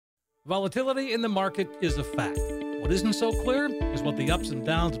Volatility in the market is a fact. What isn't so clear is what the ups and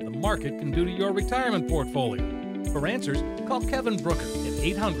downs of the market can do to your retirement portfolio. For answers, call Kevin Brooker at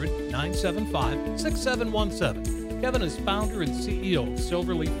 800-975-6717. Kevin is founder and CEO of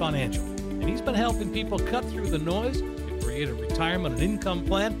Silverleaf Financial, and he's been helping people cut through the noise to create a retirement and income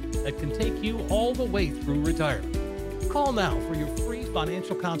plan that can take you all the way through retirement. Call now for your free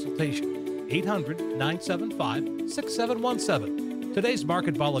financial consultation. 800-975-6717. Today's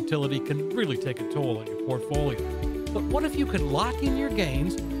market volatility can really take a toll on your portfolio. But what if you could lock in your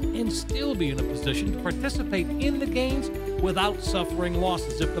gains and still be in a position to participate in the gains without suffering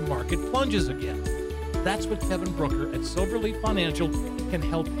losses if the market plunges again? That's what Kevin Brooker at Silverleaf Financial can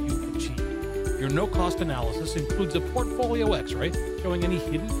help you achieve. Your no-cost analysis includes a portfolio x-ray showing any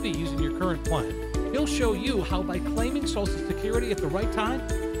hidden fees in your current plan. He'll show you how by claiming Social Security at the right time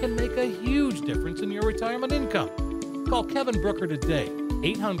can make a huge difference in your retirement income. Call Kevin Brooker today,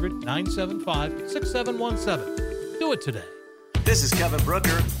 800-975-6717. Do it today. This is Kevin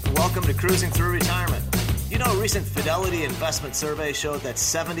Brooker. Welcome to Cruising Through Retirement. You know, a recent Fidelity investment survey showed that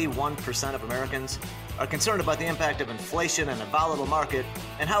 71% of Americans are concerned about the impact of inflation in a volatile market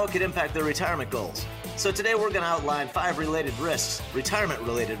and how it could impact their retirement goals. So today we're going to outline 5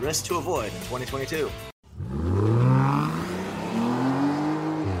 retirement-related risks to avoid in 2022.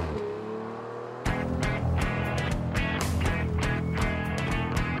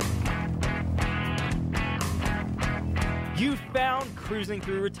 You found Cruising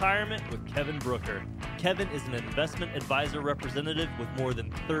Through Retirement with Kevin Brooker. Kevin is an investment advisor representative with more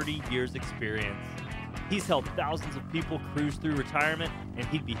than 30 years experience. He's helped thousands of people cruise through retirement, and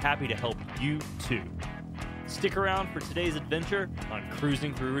he'd be happy to help you too. Stick around for today's adventure on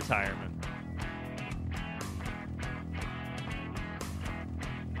Cruising Through Retirement.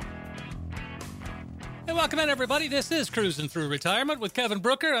 Hey, welcome in, everybody. This is Cruising Through Retirement with Kevin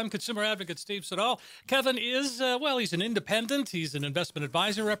Brooker. I'm consumer advocate Steve Siddall. Kevin is, he's an independent. He's an investment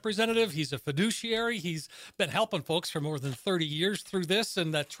advisor representative. He's a fiduciary. He's been helping folks for more than 30 years through this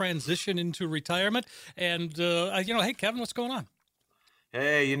and that transition into retirement. And, hey, Kevin, what's going on?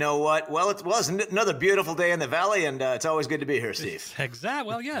 Hey, you know what? Well, it was another beautiful day in the Valley, and it's always good to be here, Steve. Exactly.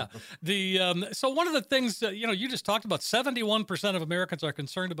 Well, yeah. So one of the things, you just talked about, 71% of Americans are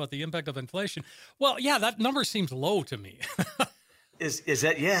concerned about the impact of inflation. Well, yeah, that number seems low to me. Is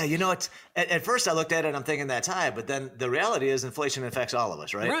that, yeah, it's, at first I looked at it and I'm thinking that's high, but then the reality is inflation affects all of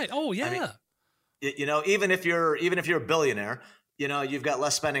us, right? Right. Oh, yeah. I mean, even if you're a billionaire, you've got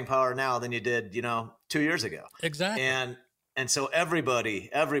less spending power now than you did, 2 years ago. Exactly. And so everybody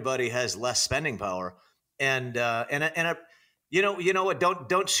has less spending power, and you know what?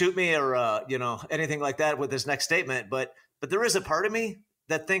 Don't shoot me or anything like that with this next statement. But there is a part of me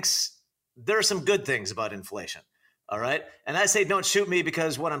that thinks there are some good things about inflation. All right, and I say don't shoot me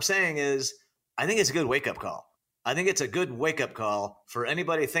because what I'm saying is I think it's a good wake up call. I think it's a good wake up call for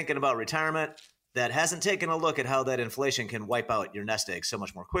anybody thinking about retirement that hasn't taken a look at how that inflation can wipe out your nest egg so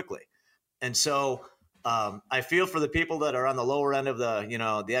much more quickly. And so. I feel for the people that are on the lower end of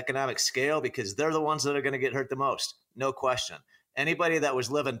the economic scale because they're the ones that are going to get hurt the most. No question. Anybody that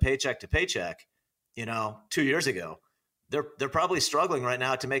was living paycheck to paycheck, 2 years ago, they're probably struggling right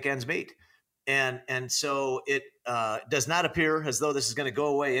now to make ends meet. And so it does not appear as though this is going to go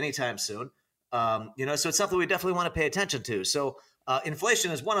away anytime soon. So it's something we definitely want to pay attention to. So inflation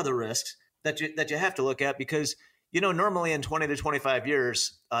is one of the risks that you have to look at because, normally in 20 to 25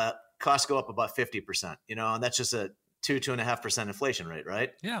 years, costs go up about 50%, and that's just a 2.5% inflation rate,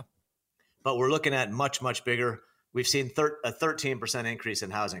 right? Yeah. But we're looking at much, much bigger. We've seen a 13% increase in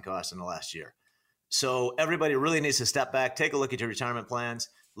housing costs in the last year. So everybody really needs to step back, take a look at your retirement plans,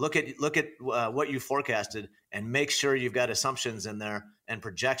 look at what you forecasted, and make sure you've got assumptions in there and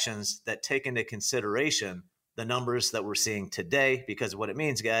projections that take into consideration the numbers that we're seeing today, because what it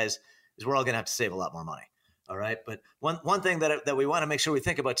means, guys, is we're all going to have to save a lot more money. All right. But one thing that we want to make sure we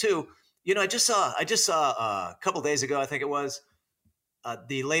think about too, I just saw a couple of days ago, I think it was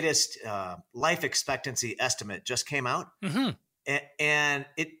the latest life expectancy estimate just came out. Mm-hmm. And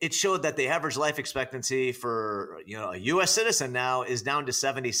it showed that the average life expectancy for, a U.S. citizen now is down to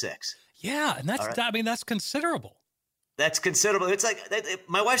 76. Yeah. And that's, right? That's considerable. That's considerable. It's like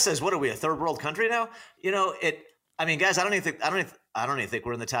my wife says, what are we, a third world country now? Guys, I don't even think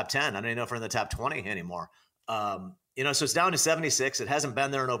we're in the top 10. I don't even know if we're in the top 20 anymore. So it's down to 76. It hasn't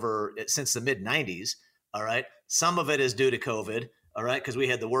been there since the mid 90s. All right. Some of it is due to COVID. All right. Cause we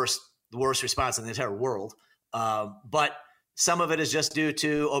had the worst response in the entire world. But some of it is just due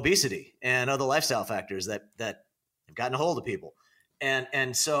to obesity and other lifestyle factors that have gotten a hold of people.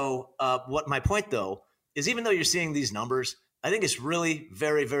 And so what my point though, is even though you're seeing these numbers, I think it's really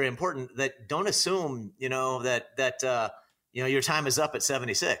very, very important that don't assume, that your time is up at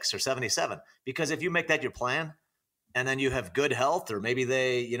 76 or 77, because if you make that your plan and then you have good health, or maybe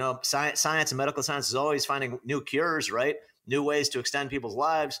science and medical science is always finding new cures, right? New ways to extend people's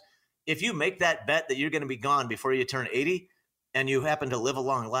lives. If you make that bet that you're going to be gone before you turn 80 and you happen to live a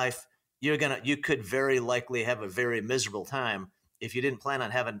long life, you could very likely have a very miserable time if you didn't plan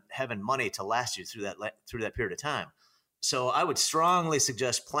on having money to last you through that period of time. So I would strongly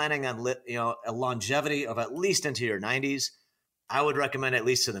suggest planning on a longevity of at least into your 90s. I would recommend at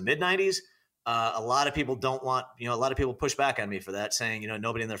least to the mid 90s. A lot of people don't want, a lot of people push back on me for that, saying,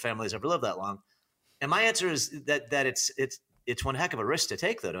 nobody in their family has ever lived that long. And my answer is that it's one heck of a risk to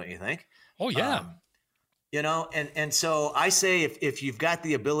take, though, don't you think? Oh, yeah. And so I say if you've got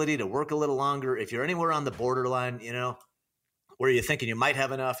the ability to work a little longer, if you're anywhere on the borderline, where you're thinking you might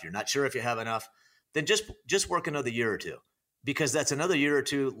have enough, you're not sure if you have enough, then just work another year or two, because that's another year or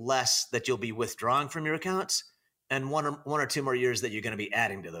two less that you'll be withdrawing from your accounts, and one or two more years that you're going to be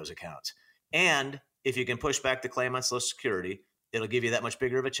adding to those accounts. And if you can push back the claim on Social Security, it'll give you that much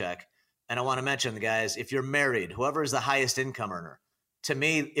bigger of a check. And I want to mention, guys, if you're married, whoever is the highest income earner, to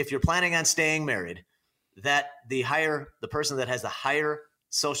me, if you're planning on staying married, that the person that has the higher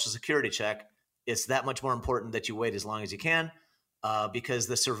Social Security check, it's that much more important that you wait as long as you can, because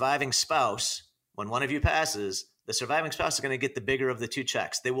the surviving spouse, when one of you passes, the surviving spouse is going to get the bigger of the two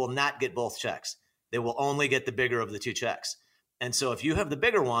checks. They will not get both checks. They will only get the bigger of the two checks. And so if you have the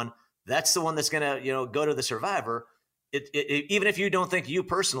bigger one, that's the one that's going to, go to the survivor. Even if you don't think you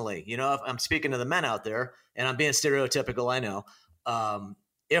personally, if I'm speaking to the men out there, and I'm being stereotypical, I know.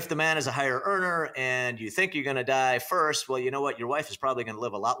 If the man is a higher earner and you think you're going to die first, well, you know what? Your wife is probably going to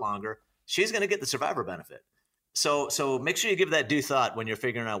live a lot longer. She's going to get the survivor benefit. So make sure you give that due thought when you're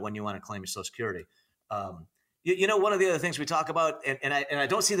figuring out when you want to claim your Social Security. One of the other things we talk about, and I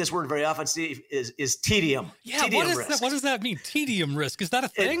don't see this word very often, Steve, is tedium. Yeah, tedium what does that mean? Tedium risk. Is that a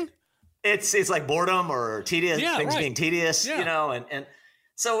thing? It's like boredom or tedious, things being tedious, Yeah. and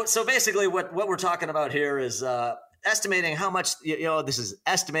so basically what we're talking about here is estimating how much, this is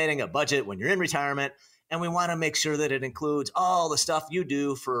estimating a budget when you're in retirement, and we want to make sure that it includes all the stuff you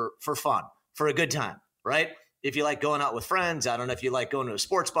do for fun, for a good time, right? If you like going out with friends, I don't know if you like going to a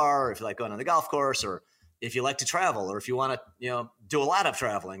sports bar, or if you like going on the golf course, or if you like to travel, or if you want to, do a lot of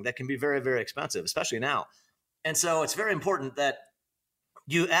traveling, that can be very, very expensive, especially now. And so it's very important that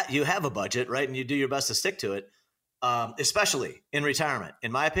you have a budget, right? And you do your best to stick to it, especially in retirement.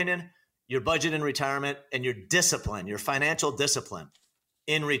 In my opinion, your budget in retirement and your discipline, your financial discipline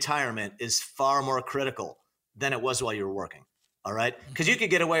in retirement is far more critical than it was while you were working. All right. Because you could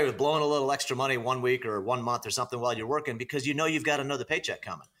get away with blowing a little extra money 1 week or 1 month or something while you're working, because you've got another paycheck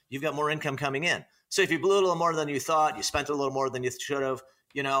coming. You've got more income coming in. So if you blew a little more than you thought, you spent a little more than you should have,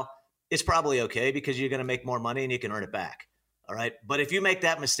 it's probably okay, because you're going to make more money and you can earn it back. All right. But if you make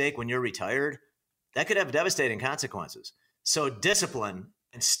that mistake when you're retired, that could have devastating consequences. So discipline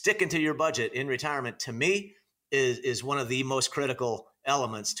and sticking to your budget in retirement, to me, is one of the most critical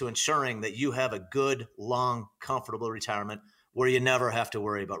elements to ensuring that you have a good, long, comfortable retirement where you never have to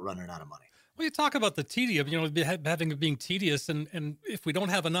worry about running out of money. Well, you talk about the tedium, being tedious, and if we don't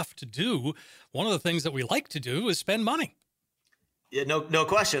have enough to do, one of the things that we like to do is spend money. Yeah, no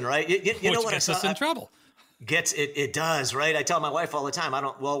question, right? You know what gets us in trouble. It does, right? I tell my wife all the time, I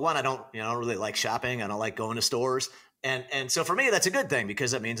don't really like shopping. I don't like going to stores. And so for me, that's a good thing,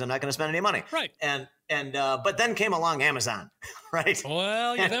 because that means I'm not going to spend any money. Right. But then came along Amazon, right?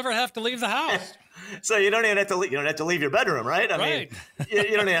 Well, you never have to leave the house. So you don't even have to leave your bedroom, right? I mean, you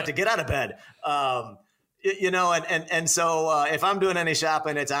don't even have to get out of bed. So if I'm doing any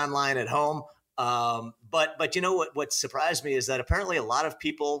shopping, it's online at home. But what surprised me is that apparently a lot of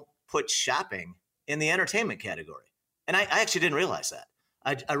people put shopping in the entertainment category. And I actually didn't realize that.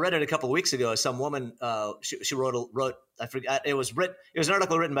 I read it a couple of weeks ago. Some woman, she wrote, I forgot, it was an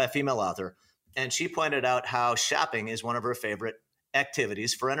article written by a female author, and she pointed out how shopping is one of her favorite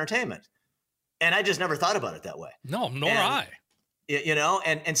activities for entertainment. And I just never thought about it that way. No, nor I.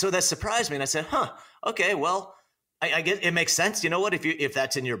 And so that surprised me. And I said, okay, well, I guess it makes sense. You know what? If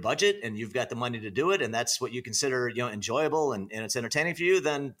that's in your budget and you've got the money to do it, and that's what you consider, enjoyable and it's entertaining for you,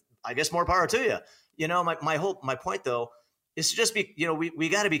 then I guess more power to you. My point though is to just be, we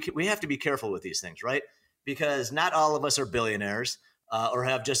have to be careful with these things, right? Because not all of us are billionaires or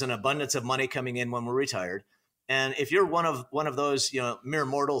have just an abundance of money coming in when we're retired. And if you're one of those, mere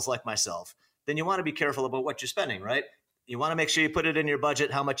mortals like myself, then you want to be careful about what you're spending, right? You want to make sure you put it in your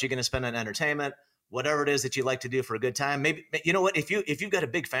budget, how much you're going to spend on entertainment, whatever it is that you like to do for a good time. Maybe, if you've got a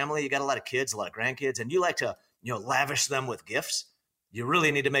big family, you got a lot of kids, a lot of grandkids, and you like to lavish them with gifts, you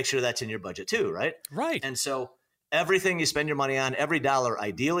really need to make sure that's in your budget too, right? Right. And so everything you spend your money on, every dollar,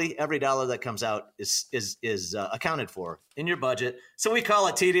 ideally, every dollar that comes out is accounted for in your budget. So we call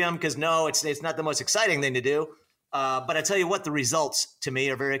it tedium because no, it's not the most exciting thing to do. But I tell you what, the results to me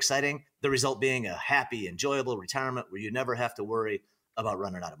are very exciting. The result being a happy, enjoyable retirement where you never have to worry about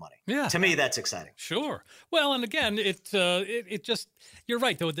running out of money. Yeah. To me, that's exciting. Sure. Well, and again, it just, you're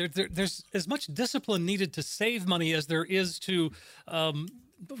right, though. There's as much discipline needed to save money as there is to,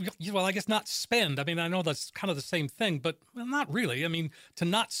 well, I guess not spend. I mean, I know that's kind of the same thing, but well, not really. I mean, to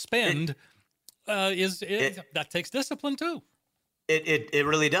not spend that takes discipline too. It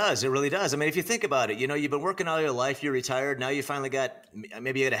really does. It really does. I mean, if you think about it, you've been working all your life, you're retired. Now you finally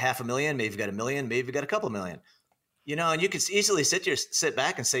maybe you got $500,000, maybe you've got $1 million, maybe you've got a couple million, and you could easily sit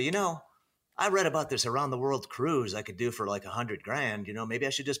back and say, I read about this around the world cruise I could do for like $100,000. Maybe I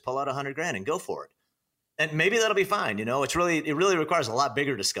should just pull out $100,000 and go for it. And maybe that'll be fine. It really requires a lot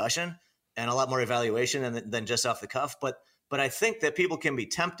bigger discussion and a lot more evaluation than just off the cuff. But I think that people can be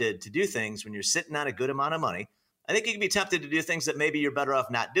tempted to do things when you're sitting on a good amount of money. I think you can be tempted to do things that maybe you're better off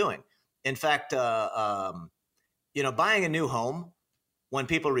not doing. In fact, buying a new home when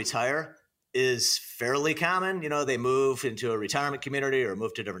people retire is fairly common. They move into a retirement community or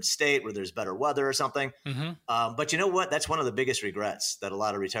move to a different state where there's better weather or something. Mm-hmm. But you know what? That's one of the biggest regrets that a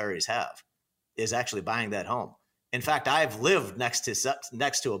lot of retirees have is actually buying that home. In fact, I've lived next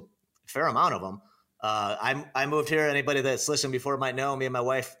to a fair amount of them. I moved here. Anybody that's listened before might know me and my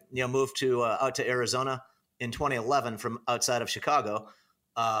wife, moved out to Arizona in 2011 from outside of Chicago.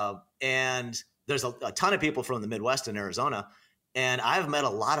 And there's a ton of people from the Midwest in Arizona. And I've met a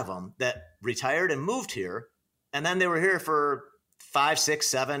lot of them that retired and moved here. And then they were here for 5, 6,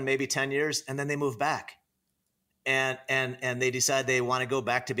 7, maybe 10 years. And then they moved back. And they decide they want to go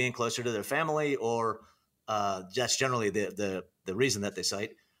back to being closer to their family, or that's generally the reason that they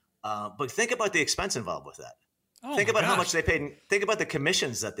cite. But think about the expense involved with that. Think about how much they paid. Think about the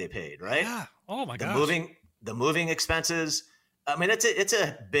commissions that they paid, right? Yeah. Oh my gosh. The moving expenses. I mean, it's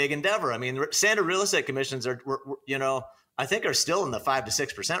a big endeavor. I mean, standard real estate commissions I think are still in the 5 to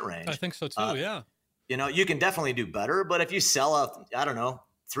 6% range. I think so too. Yeah. You can definitely do better, but if you sell $300,000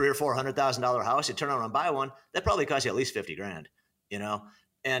 or $400,000 house, you turn around and buy one, that probably costs you at least $50,000.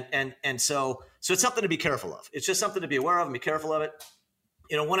 And so it's something to be careful of. It's just something to be aware of and be careful of it.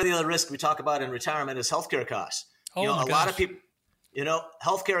 One of the other risks we talk about in retirement is healthcare costs. A lot of people,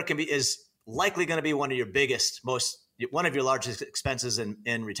 healthcare is likely going to be one of your largest expenses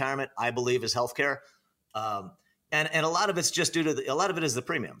in retirement, I believe, is healthcare. And a lot of it's just due to a lot of it is the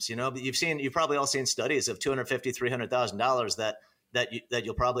premiums. You've probably all seen studies of $250,000, $300,000 that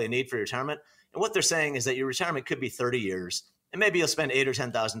you'll probably need for your retirement. And what they're saying is that your retirement could be 30 years, and maybe you'll spend $8,000 or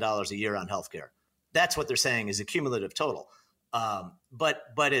 $10,000 a year on healthcare. That's what they're saying is a cumulative total. But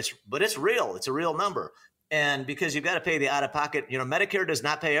it's real. It's a real number. And because you've got to pay the out of pocket, Medicare does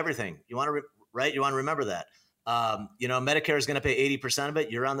not pay everything. You want to remember that. Medicare is going to pay 80% of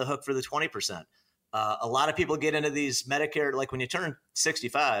it. You're on the hook for the 20%. A lot of people get into these Medicare, like when you turn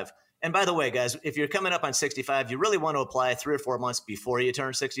 65. And by the way, guys, if you're coming up on 65, you really want to apply 3 or 4 months before you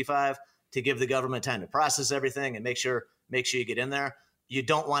turn 65 to give the government time to process everything and make sure you get in there. You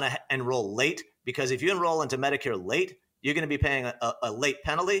don't want to enroll late, because if you enroll into Medicare late, you're going to be paying a late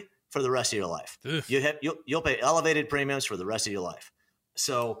penalty for the rest of your life. You'll pay elevated premiums for the rest of your life.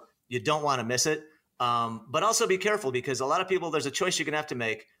 So you don't want to miss it. But also be careful, because a lot of people, there's a choice you're going to have to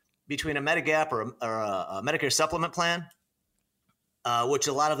make between a Medigap or a Medicare supplement plan, which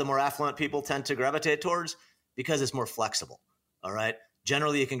a lot of the more affluent people tend to gravitate towards because it's more flexible. All right.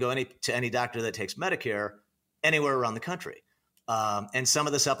 Generally, you can go to any doctor that takes Medicare anywhere around the country. And some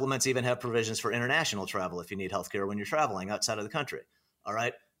of the supplements even have provisions for international travel if you need healthcare when you're traveling outside of the country. All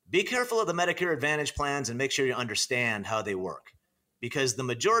right. Be careful of the Medicare Advantage plans and make sure you understand how they work, because the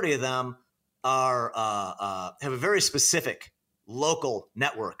majority of them have a very specific local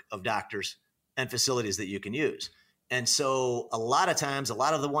network of doctors and facilities that you can use. And so a lot of times, a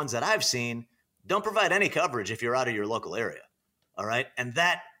lot of the ones that I've seen don't provide any coverage if you're out of your local area. All right. And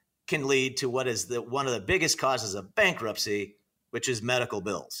that can lead to what is one of the biggest causes of bankruptcy, which is medical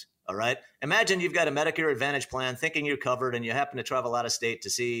bills. All right. Imagine you've got a Medicare Advantage plan thinking you're covered, and you happen to travel out of state to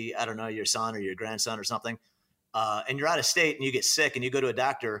see, your son or your grandson or something. And you're out of state and you get sick and you go to a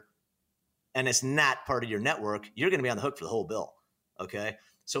doctor and it's not part of your network. You're going to be on the hook for the whole bill. Okay.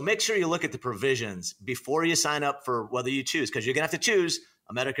 So make sure you look at the provisions before you sign up for whether you choose, because you're going to have to choose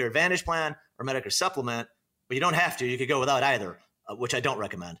a Medicare Advantage plan or Medicare supplement, but you don't have to. You could go without either, which I don't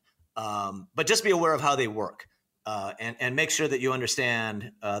recommend. But just be aware of how they work, and make sure that you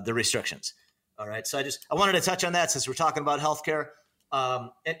understand the restrictions. All right. So I wanted to touch on that since we're talking about healthcare.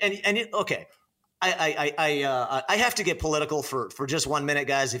 Okay. I have to get political for just 1 minute,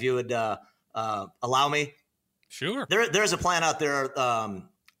 guys, if you would allow me. Sure. There's a plan out there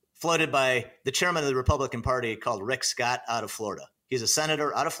floated by the chairman of the Republican Party called Rick Scott out of Florida. He's a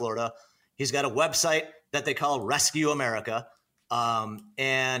senator out of Florida. He's got a website that they call Rescue America,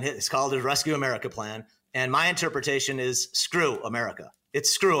 and it's called his Rescue America plan. And my interpretation is screw America. It's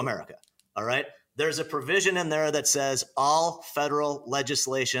screw America. All right. There's a provision in there that says all federal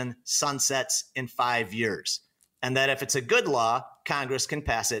legislation sunsets in 5 years, and that if it's a good law, Congress can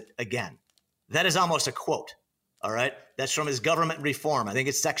pass it again. That is almost a quote. All right. That's from his government reform. I think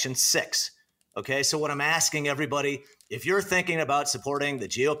it's section 6. Okay. So what I'm asking everybody, if you're thinking about supporting the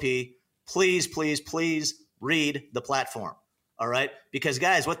GOP, please, please, please read the platform. All right. Because,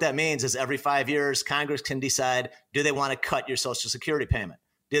 guys, what that means is every 5 years, Congress can decide, do they want to cut your Social Security payment?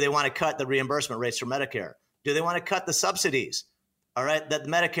 Do they want to cut the reimbursement rates for Medicare? Do they want to cut the subsidies, all right, that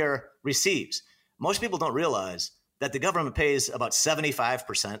Medicare receives? Most people don't realize that the government pays about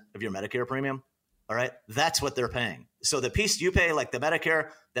 75% of your Medicare premium. All right. That's what they're paying. So the piece you pay, like the Medicare,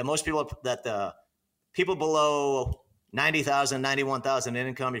 that most people, that the people below 90,000, 91,000 in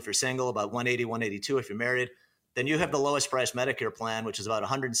income, if you're single, about 180, 182 if you're married, then you have the lowest price Medicare plan, which is about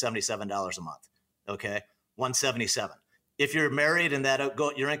 $177 a month. Okay. 177. If you're married and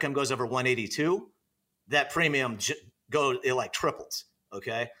your income goes over 182, that premium it like triples.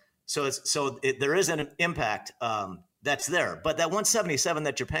 Okay. So there is an impact that's there, but that 177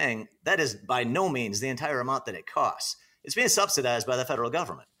 that you're paying, that is by no means the entire amount that it costs. It's being subsidized by the federal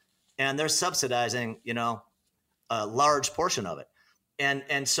government, and they're subsidizing, a large portion of it.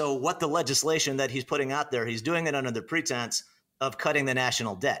 And so what the legislation that he's putting out there, he's doing it under the pretense of cutting the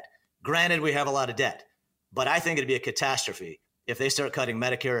national debt. Granted, we have a lot of debt, but I think it'd be a catastrophe if they start cutting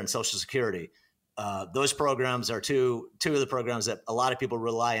Medicare and Social Security. Those programs are two of the programs that a lot of people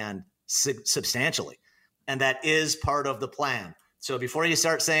rely on substantially. And that is part of the plan. So before you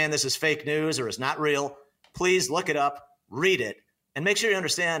start saying this is fake news or it's not real, please look it up, read it, and make sure you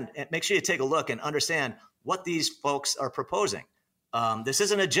understand, and make sure you take a look and understand what these folks are proposing. This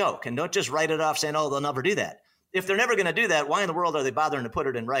isn't a joke, and don't just write it off saying, oh, they'll never do that. If they're never going to do that, why in the world are they bothering to put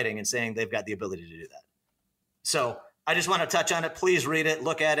it in writing and saying they've got the ability to do that? So I just want to touch on it. Please read it,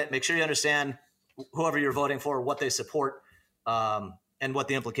 look at it, make sure you understand whoever you're voting for, what they support, and what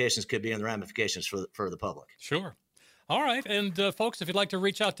the implications could be and the ramifications for the public. Sure. All right. And folks, if you'd like to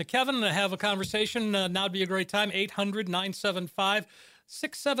reach out to Kevin and have a conversation, now would be a great time.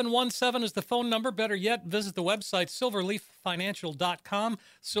 800-975-6717 is the phone number. Better yet, visit the website, silverleaffinancial.com,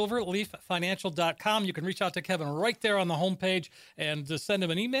 silverleaffinancial.com. You can reach out to Kevin right there on the homepage and send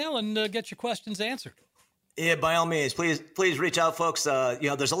him an email and get your questions answered. Yeah, by all means, please reach out, folks.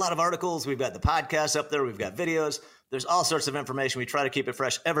 There's a lot of articles. We've got the podcast up there. We've got videos. There's all sorts of information. We try to keep it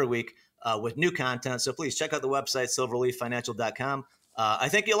fresh every week with new content. So please check out the website, silverleaffinancial.com. I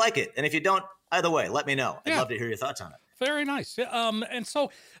think you'll like it. And if you don't, either way, let me know. I'd love to hear your thoughts on it. Very nice. And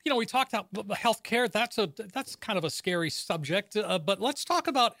so, we talked about healthcare. That's kind of a scary subject. But let's talk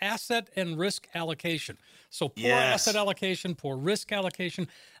about asset and risk allocation. So poor asset allocation, poor risk allocation.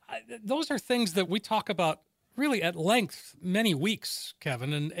 Those are things that we talk about really at length many weeks,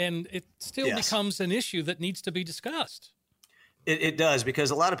 Kevin, and it still becomes an issue that needs to be discussed. It does,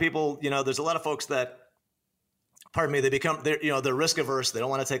 because a lot of people, there's a lot of folks that, they're risk averse. They don't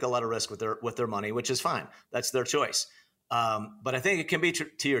want to take a lot of risk with their money, which is fine. That's their choice. But I think it can be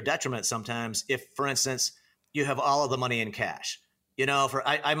to your detriment sometimes if, for instance, you have all of the money in cash.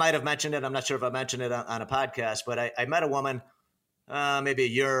 I might have mentioned it. I'm not sure if I mentioned it on a podcast, but I met a woman maybe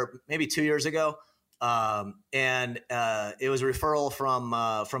 2 years ago. And it was a referral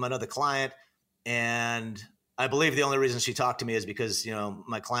from another client. And I believe the only reason she talked to me is because,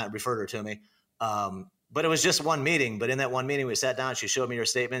 my client referred her to me. But it was just one meeting. But in that one meeting, we sat down, she showed me her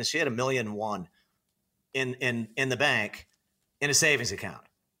statements. She had $1.1 million in the bank in a savings account.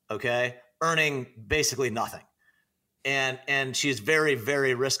 Okay. Earning basically nothing. And she's very,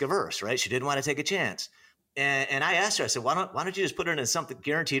 very risk averse, right? She didn't want to take a chance. And I asked her, I said, why don't you just put her in something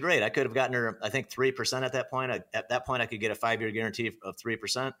guaranteed rate? I could have gotten her, I think, 3% at that point. At that point, I could get a 5-year guarantee of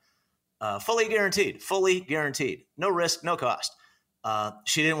 3%. Fully guaranteed. No risk, no cost.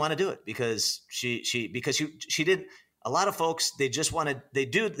 She didn't want to do it because she didn't. A lot of folks, they want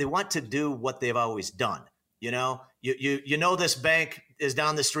to do what they've always done. This bank is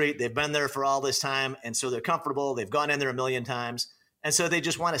down the street. They've been there for all this time. And so they're comfortable. They've gone in there 1 million times. And so they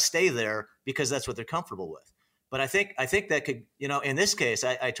just want to stay there because that's what they're comfortable with. But I think that could, in this case,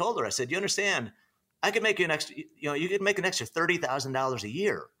 I told her, I said, you understand, I could make you an extra, you could make an extra $30,000 a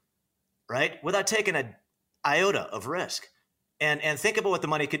year right? Without taking an iota of risk. And think about what the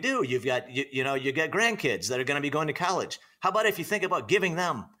money could do. You've got, you got grandkids that are going to be going to college. How about if you think about giving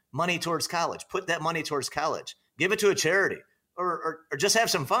them money towards college, put that money towards college, give it to a charity or just have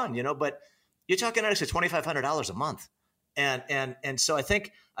some fun, but you're talking an extra $2,500 a month. And so I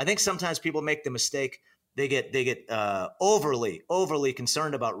think sometimes people make the mistake. They get overly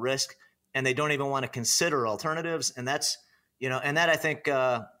concerned about risk, and they don't even want to consider alternatives. And that's, and that I think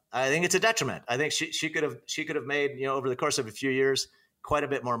it's a detriment. I think she could have made, over the course of a few years, quite a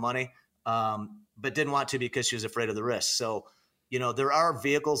bit more money, but didn't want to because she was afraid of the risk. So, there are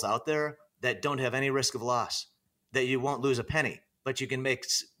vehicles out there that don't have any risk of loss, that you won't lose a penny, but you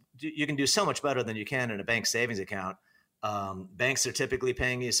can do so much better than you can in a bank savings account. Banks are typically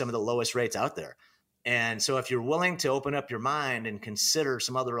paying you some of the lowest rates out there. And so if you're willing to open up your mind and consider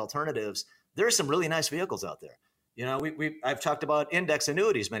some other alternatives, there are some really nice vehicles out there. I've talked about index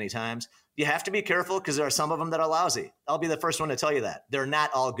annuities many times. You have to be careful because there are some of them that are lousy. I'll be the first one to tell you that. They're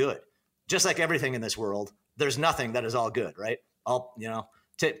not all good. Just like everything in this world, there's nothing that is all good, right?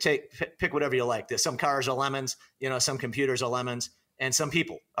 Pick whatever you like. Some cars are lemons, some computers are lemons, and some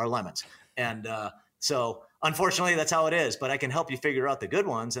people are lemons. And so unfortunately, that's how it is. But I can help you figure out the good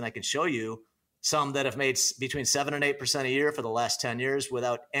ones, and I can show you some that have made between 7 and 8% a year for the last 10 years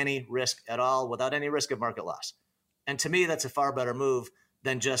without any risk at all, without any risk of market loss. And to me, that's a far better move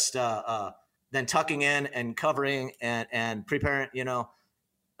than just than tucking in and covering and preparing,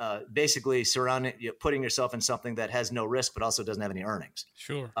 basically surrounding, putting yourself in something that has no risk, but also doesn't have any earnings.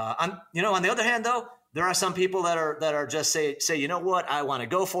 Sure. On the other hand, though, there are some people that are just say, you know what, I want to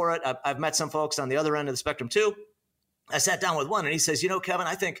go for it. I've met some folks on the other end of the spectrum too. I sat down with one and he says, Kevin,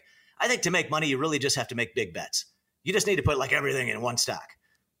 I think to make money, you really just have to make big bets. You just need to put like everything in one stock.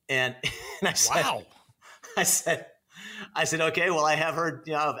 And I said, wow. I said, okay, well, I have heard,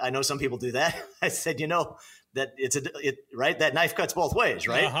 I know some people do that. I said, that right. That knife cuts both ways.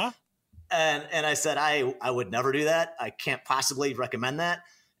 Right. Uh-huh. And I said, I would never do that. I can't possibly recommend that.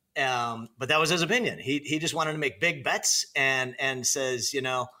 But that was his opinion. He just wanted to make big bets and says,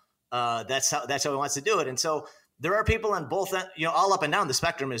 that's how he wants to do it. And so there are people on both, all up and down the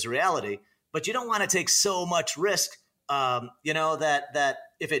spectrum is reality, but you don't want to take so much risk, that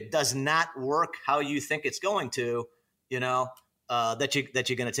if it does not work how you think it's going to, that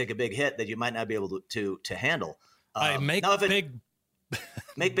you're going to take a big hit that you might not be able to handle. I make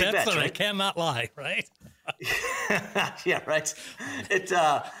big bets, right? I cannot lie, right? Yeah, right.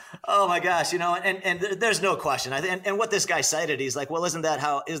 Oh my gosh, and there's no question. And what this guy cited, he's like, well, isn't that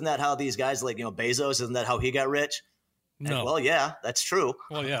how these guys like, Bezos, isn't that how he got rich? No. And, well, yeah, that's true.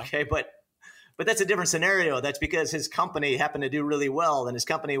 Well, yeah. Okay, but that's a different scenario. That's because his company happened to do really well, and his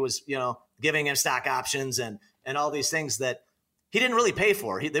company was, giving him stock options and all these things that he didn't really pay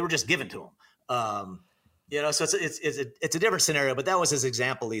for. They were just given to him. So it's a different scenario, but that was his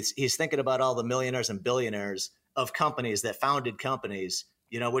example. He's thinking about all the millionaires and billionaires of companies that founded companies,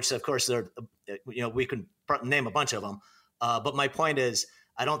 which of course we can name a bunch of them. But my point is,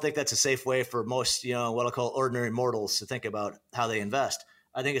 I don't think that's a safe way for most, what I'll call ordinary mortals to think about how they invest.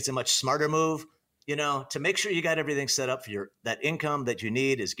 I think it's a much smarter move, to make sure you got everything set up for that income that you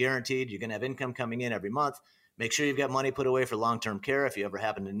need is guaranteed. You're going to have income coming in every month. Make sure you've got money put away for long-term care. If you ever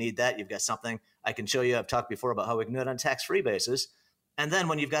happen to need that, you've got something I can show you. I've talked before about how we can do it on a tax-free basis. And then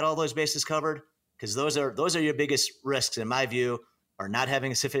when you've got all those bases covered, because those are your biggest risks, in my view, are not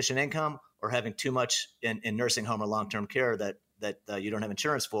having sufficient income or having too much in nursing home or long-term care that you don't have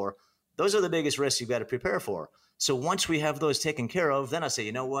insurance for. Those are the biggest risks you've got to prepare for. So once we have those taken care of, then I say,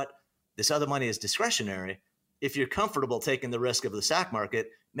 you know what? This other money is discretionary. If you're comfortable taking the risk of the stock market,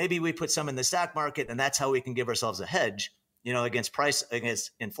 maybe we put some in the stock market, and that's how we can give ourselves a hedge, against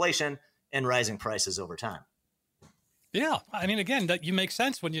inflation and rising prices over time. Yeah. I mean, again, that you make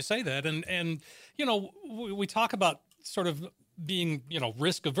sense when you say that. And we talk about sort of being,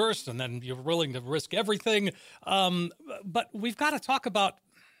 risk averse, and then you're willing to risk everything. But we've got to talk about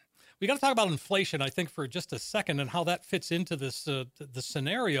inflation, I think, for just a second, and how that fits into this the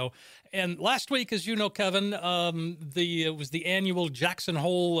scenario. And last week, as you know, Kevin, it was the annual Jackson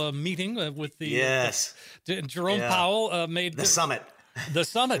Hole meeting with the yes, Jerome Powell made the summit. The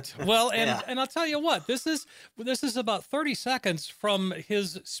summit. Well, and I'll tell you what, this is about 30 seconds from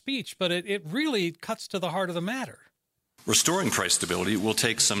his speech, but it really cuts to the heart of the matter. Restoring price stability will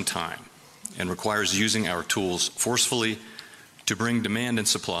take some time and requires using our tools forcefully to bring demand and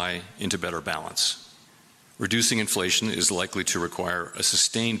supply into better balance. Reducing inflation is likely to require a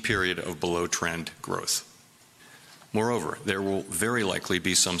sustained period of below-trend growth. Moreover, there will very likely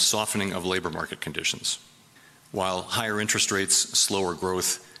be some softening of labor market conditions. While higher interest rates, slower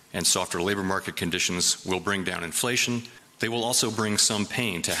growth, and softer labor market conditions will bring down inflation, they will also bring some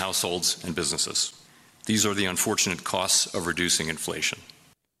pain to households and businesses. These are the unfortunate costs of reducing inflation.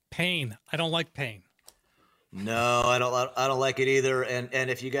 Pain. I don't like pain. No, I don't like it either. And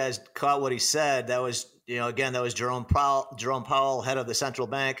if you guys caught what he said, that was, again, that was Jerome Powell, head of the central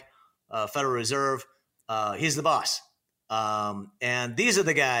bank, Federal Reserve. He's the boss. And these are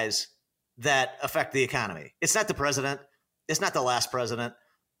the guys that affect the economy. It's not the president. It's not the last president.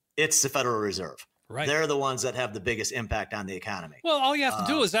 It's the Federal Reserve. Right. They're the ones that have the biggest impact on the economy. Well, all you have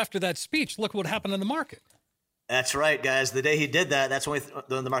to do is after that speech, look what happened in the market. That's right, guys. The day he did that, that's when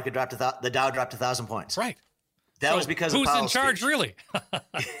the market dropped the Dow dropped 1,000 points. Right. That was because of Powell's who's in charge, speech. Really?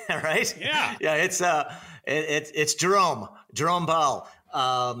 Right? Yeah. Yeah. It's Jerome Powell.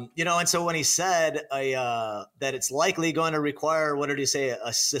 And so when he said that it's likely going to require, what did he say,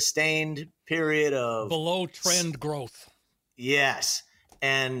 a sustained period of below trend growth. Yes.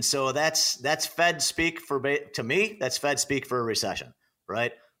 And so that's Fed speak to me. That's Fed speak for a recession,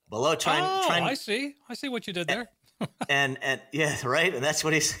 right? Below trend. I see what you did there. and yeah, right. And that's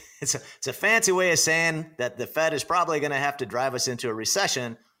what it's a fancy way of saying that the Fed is probably going to have to drive us into a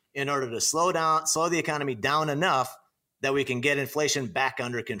recession in order to slow the economy down enough that we can get inflation back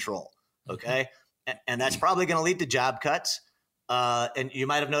under control. Okay. And that's probably going to lead to job cuts. And you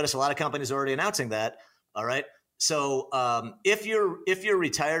might have noticed a lot of companies already announcing that. All right. So if you're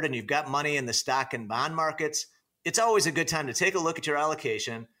retired and you've got money in the stock and bond markets, it's always a good time to take a look at your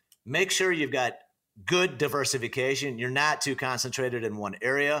allocation. Make sure you've got good diversification. You're not too concentrated in one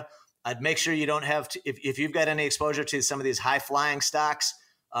area. I'd make sure you don't have to, if you've got any exposure to some of these high flying stocks,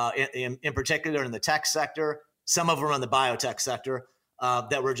 in particular in the tech sector, some of them in the biotech sector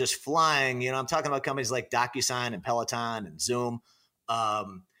that were just flying. I'm talking about companies like DocuSign and Peloton and Zoom.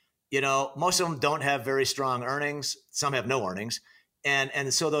 Most of them don't have very strong earnings. Some have no earnings.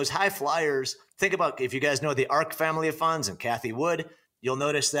 And so those high flyers, think about, if you guys know the ARK family of funds and Cathie Wood, you'll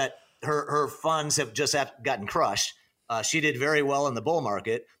notice that her funds have just gotten crushed. She did very well in the bull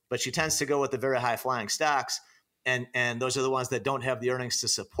market, but she tends to go with the very high flying stocks. And those are the ones that don't have the earnings to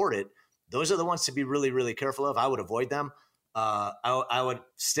support it. Those are the ones to be really, really careful of. I would avoid them. I would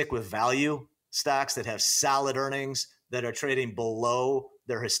stick with value stocks that have solid earnings, that are trading below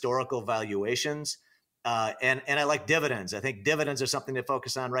their historical valuations. And I like dividends. I think dividends are something to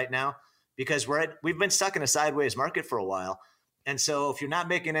focus on right now because we've been stuck in a sideways market for a while. And so if you're not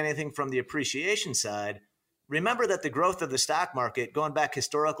making anything from the appreciation side, remember that the growth of the stock market, going back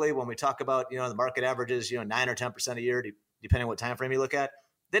historically, when we talk about, the market averages, 9 or 10% a year, depending on what time frame you look at,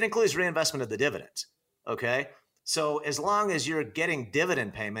 that includes reinvestment of the dividends. Okay. So as long as you're getting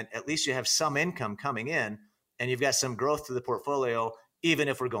dividend payment, at least you have some income coming in and you've got some growth to the portfolio, even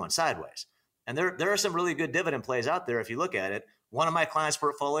if we're going sideways. And there are some really good dividend plays out there if you look at it. One of my clients'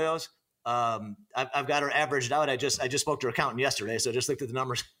 portfolios, I've got her averaged out. I just spoke to her accountant yesterday, so just looked at the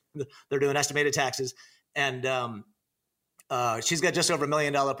numbers. They're doing estimated taxes, and she's got just over $1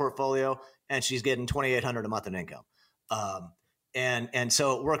 million portfolio, and she's getting $2,800 a month in income. And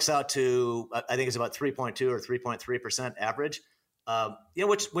so it works out to, I think it's about 3.2 or 3.3% average.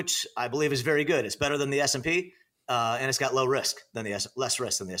 Which I believe is very good. It's better than the S&P, and it's got less risk than the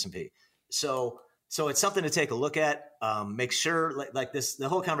S&P. So it's something to take a look at. Make sure, like this, the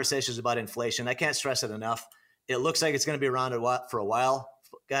whole conversation is about inflation. I can't stress it enough. It looks like it's going to be around for a while,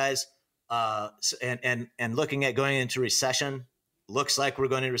 guys. And looking at going into recession, looks like we're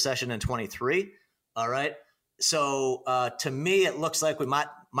going into recession in 23. All right. So to me, it looks like we might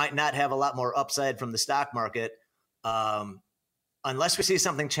not have a lot more upside from the stock market. Unless we see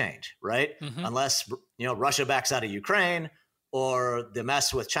something change, right? Mm-hmm. Unless, Russia backs out of Ukraine or the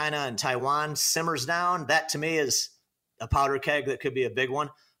mess with China and Taiwan simmers down, that to me is a powder keg that could be a big one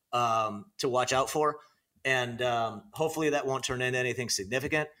to watch out for. And hopefully that won't turn into anything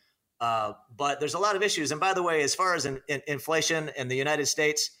significant. But there's a lot of issues. And by the way, as far as inflation in the United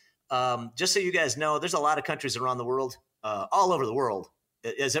States, just so you guys know, there's a lot of countries around the world, all over the world,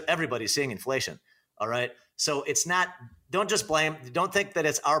 as everybody's seeing inflation. All right. So don't think that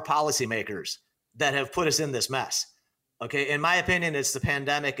it's our policymakers that have put us in this mess. Okay. In my opinion, it's the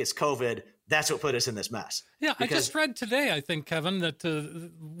pandemic, it's COVID. That's what put us in this mess. Yeah. I just read today, I think, Kevin,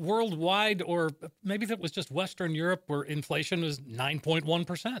 that worldwide, or maybe that was just Western Europe, where inflation is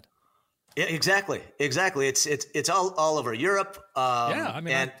 9.1%. Yeah, exactly. It's all over Europe.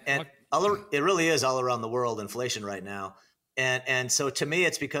 It really is all around the world, inflation right now. And so to me,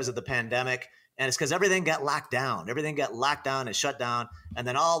 it's because of the pandemic. And it's because everything got locked down. Everything got locked down and shut down. And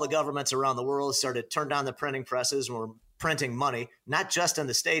then all the governments around the world started to turn down the printing presses and were printing money, not just in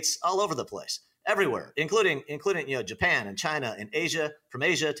the States, all over the place. everywhere, including Japan and China and Asia, from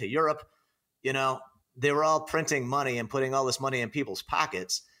Asia to Europe. They were all printing money and putting all this money in people's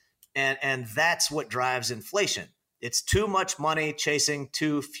pockets, and that's what drives inflation. It's too much money chasing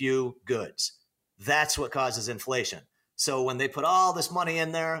too few goods. That's what causes inflation. So when they put all this money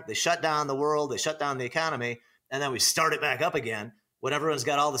in there, they shut down the world, they shut down the economy, and then we start it back up again when everyone's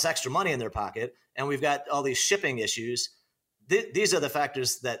got all this extra money in their pocket and we've got all these shipping issues. These are the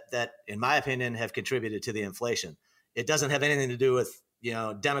factors that, in my opinion, have contributed to the inflation. It doesn't have anything to do with,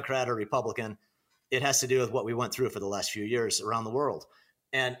 Democrat or Republican. It has to do with what we went through for the last few years around the world.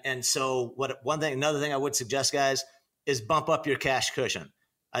 And so another thing I would suggest, guys, is bump up your cash cushion.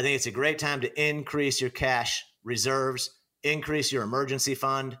 I think it's a great time to increase your cash reserves, increase your emergency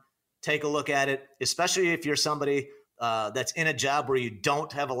fund. Take a look at it, especially if you're somebody that's in a job where you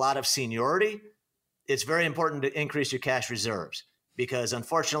don't have a lot of seniority. It's very important to increase your cash reserves because,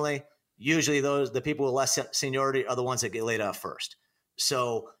 unfortunately, usually the people with less seniority are the ones that get laid off first.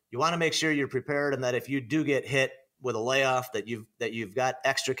 So you want to make sure you're prepared, and that if you do get hit with a layoff, that you've got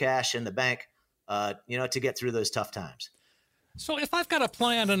extra cash in the bank, to get through those tough times. So if I've got a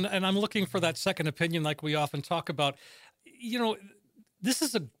plan and I'm looking for that second opinion, like we often talk about, this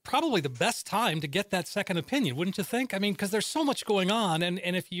is probably the best time to get that second opinion, wouldn't you think? I mean, because there's so much going on, and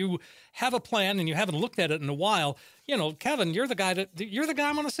if you have a plan and you haven't looked at it in a while, Kevin, you're the guy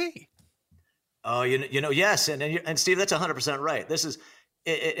I want to see. Oh, yes, and Steve, that's 100% right. This is,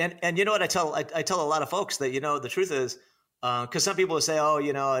 and you know what I tell a lot of folks that the truth is, because some people say,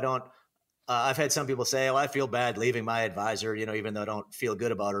 I don't. I've had some people say, I feel bad leaving my advisor, even though I don't feel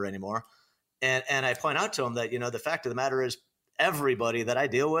good about her anymore. And I point out to them that, the fact of the matter is, everybody that I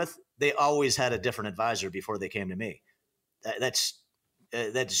deal with, they always had a different advisor before they came to me. That's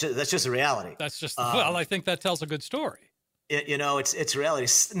just a reality. That's just, I think that tells a good story. It's reality.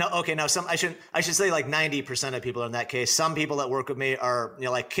 No, okay. Now I should say like 90% of people in that case. Some people that work with me are,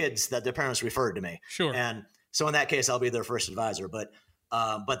 like kids that their parents referred to me. Sure. And so in that case, I'll be their first advisor, but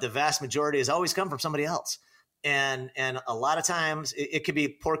the vast majority has always come from somebody else. And a lot of times it could be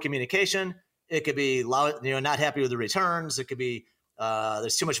poor communication. It could be not happy with the returns. It could be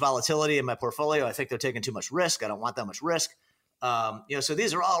there's too much volatility in my portfolio. I think they're taking too much risk. I don't want that much risk. So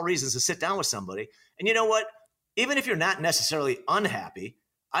these are all reasons to sit down with somebody. And you know what? Even if you're not necessarily unhappy,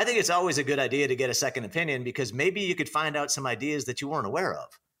 I think it's always a good idea to get a second opinion, because maybe you could find out some ideas that you weren't aware of.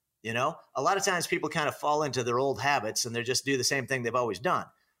 A lot of times people kind of fall into their old habits and they just do the same thing they've always done.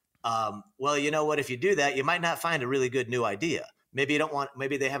 Well, you know what? If you do that, you might not find a really good new idea. Maybe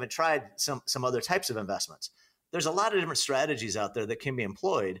they haven't tried some other types of investments. There's a lot of different strategies out there that can be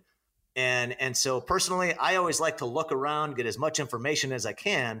employed. And so personally, I always like to look around, get as much information as I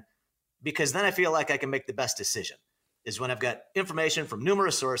can, because then I feel like I can make the best decision, is when I've got information from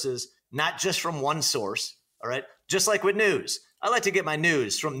numerous sources, not just from one source. All right. Just like with news, I like to get my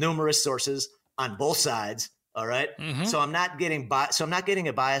news from numerous sources on both sides. All right. Mm-hmm. So I'm not getting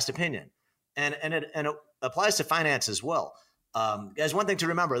a biased opinion, and it applies to finance as well. Guys, one thing to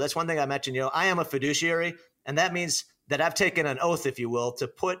remember, that's one thing I mentioned, I am a fiduciary, and that means that I've taken an oath, if you will, to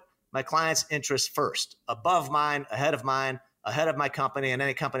put my client's interests first, above mine, ahead of my company and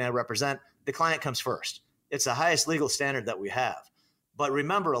any company I represent. The client comes first. It's the highest legal standard that we have. But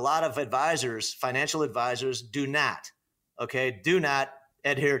remember, a lot of advisors, financial advisors, do not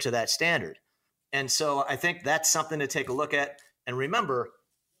adhere to that standard. And so I think that's something to take a look at. And remember,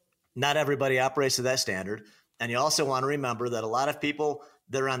 not everybody operates to that standard. And you also want to remember that a lot of people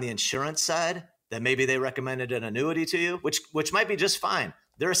that are on the insurance side, that maybe they recommended an annuity to you, which might be just fine.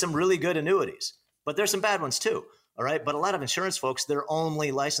 There are some really good annuities, but there's some bad ones too. All right. But a lot of insurance folks, they're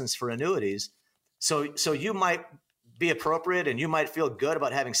only licensed for annuities. So you might be appropriate and you might feel good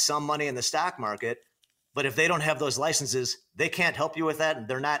about having some money in the stock market, but if they don't have those licenses, they can't help you with that. And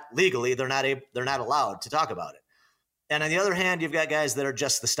they're not allowed to talk about it. And on the other hand, you've got guys that are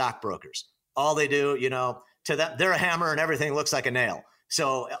just the stockbrokers. All they do, to them, they're a hammer and everything looks like a nail.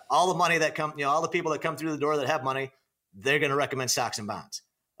 So all the money that all the people that come through the door that have money, they're going to recommend stocks and bonds.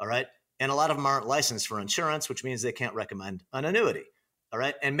 All right. And a lot of them aren't licensed for insurance, which means they can't recommend an annuity. All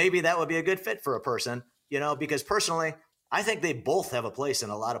right. And maybe that would be a good fit for a person, because personally, I think they both have a place in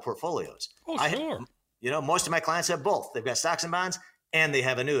a lot of portfolios. Oh, sure. Most of my clients have both. They've got stocks and bonds and they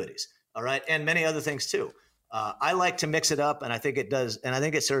have annuities. All right. And many other things too. I like to mix it up, and I think it does. And I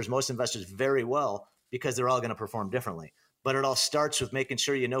think it serves most investors very well, because they're all going to perform differently. But it all starts with making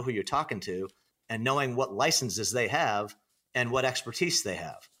sure you know who you're talking to and knowing what licenses they have and what expertise they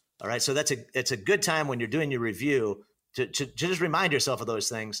have. All right. So it's a good time when you're doing your review to just remind yourself of those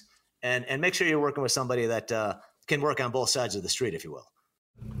things and make sure you're working with somebody that can work on both sides of the street, if you will.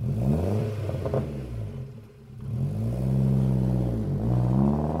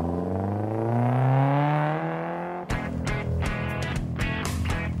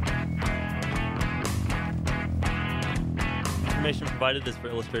 information provided is for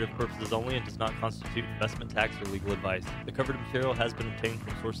illustrative purposes only and does not constitute investment, tax, or legal advice. The covered material has been obtained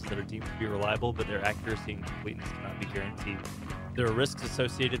from sources that are deemed to be reliable, but their accuracy and completeness cannot be guaranteed. There are risks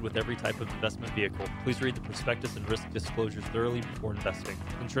associated with every type of investment vehicle. Please read the prospectus and risk disclosures thoroughly before investing.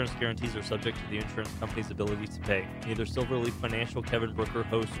 Insurance guarantees are subject to the insurance company's ability to pay. Neither Silverleaf Financial, Kevin Brooker,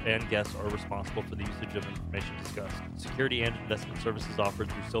 hosts, and guests are responsible for the usage of information discussed. Security and investment services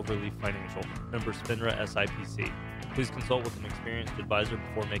offered through Silverleaf Financial. Member FINRA SIPC. Please consult with an experienced advisor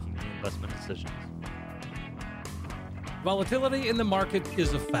before making any investment decisions. Volatility in the market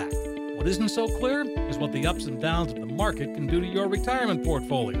is a fact. What isn't so clear is what the ups and downs of the market can do to your retirement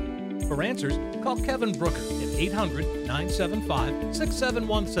portfolio. For answers, call Kevin Brooker at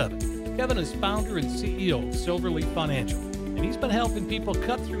 800-975-6717. Kevin is founder and CEO of Silverleaf Financial, and he's been helping people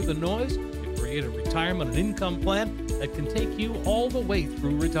cut through the noise to create a retirement and income plan that can take you all the way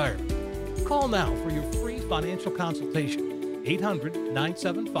through retirement. Call now for your free financial consultation.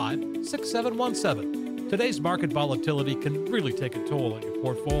 800-975-6717. Today's market volatility can really take a toll on your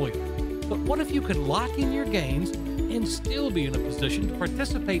portfolio. But what if you could lock in your gains and still be in a position to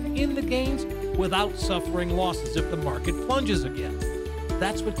participate in the gains without suffering losses if the market plunges again?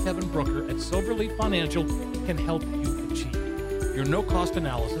 That's what Kevin Brooker at Silverleaf Financial can help you achieve. Your no-cost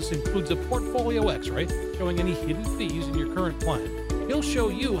analysis includes a portfolio x-ray showing any hidden fees in your current plan. He'll show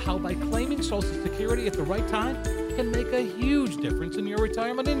you how by claiming Social Security at the right time can make a huge difference in your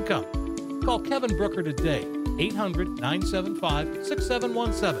retirement income. Call Kevin Brooker today,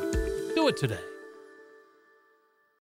 800-975-6717. Do it today.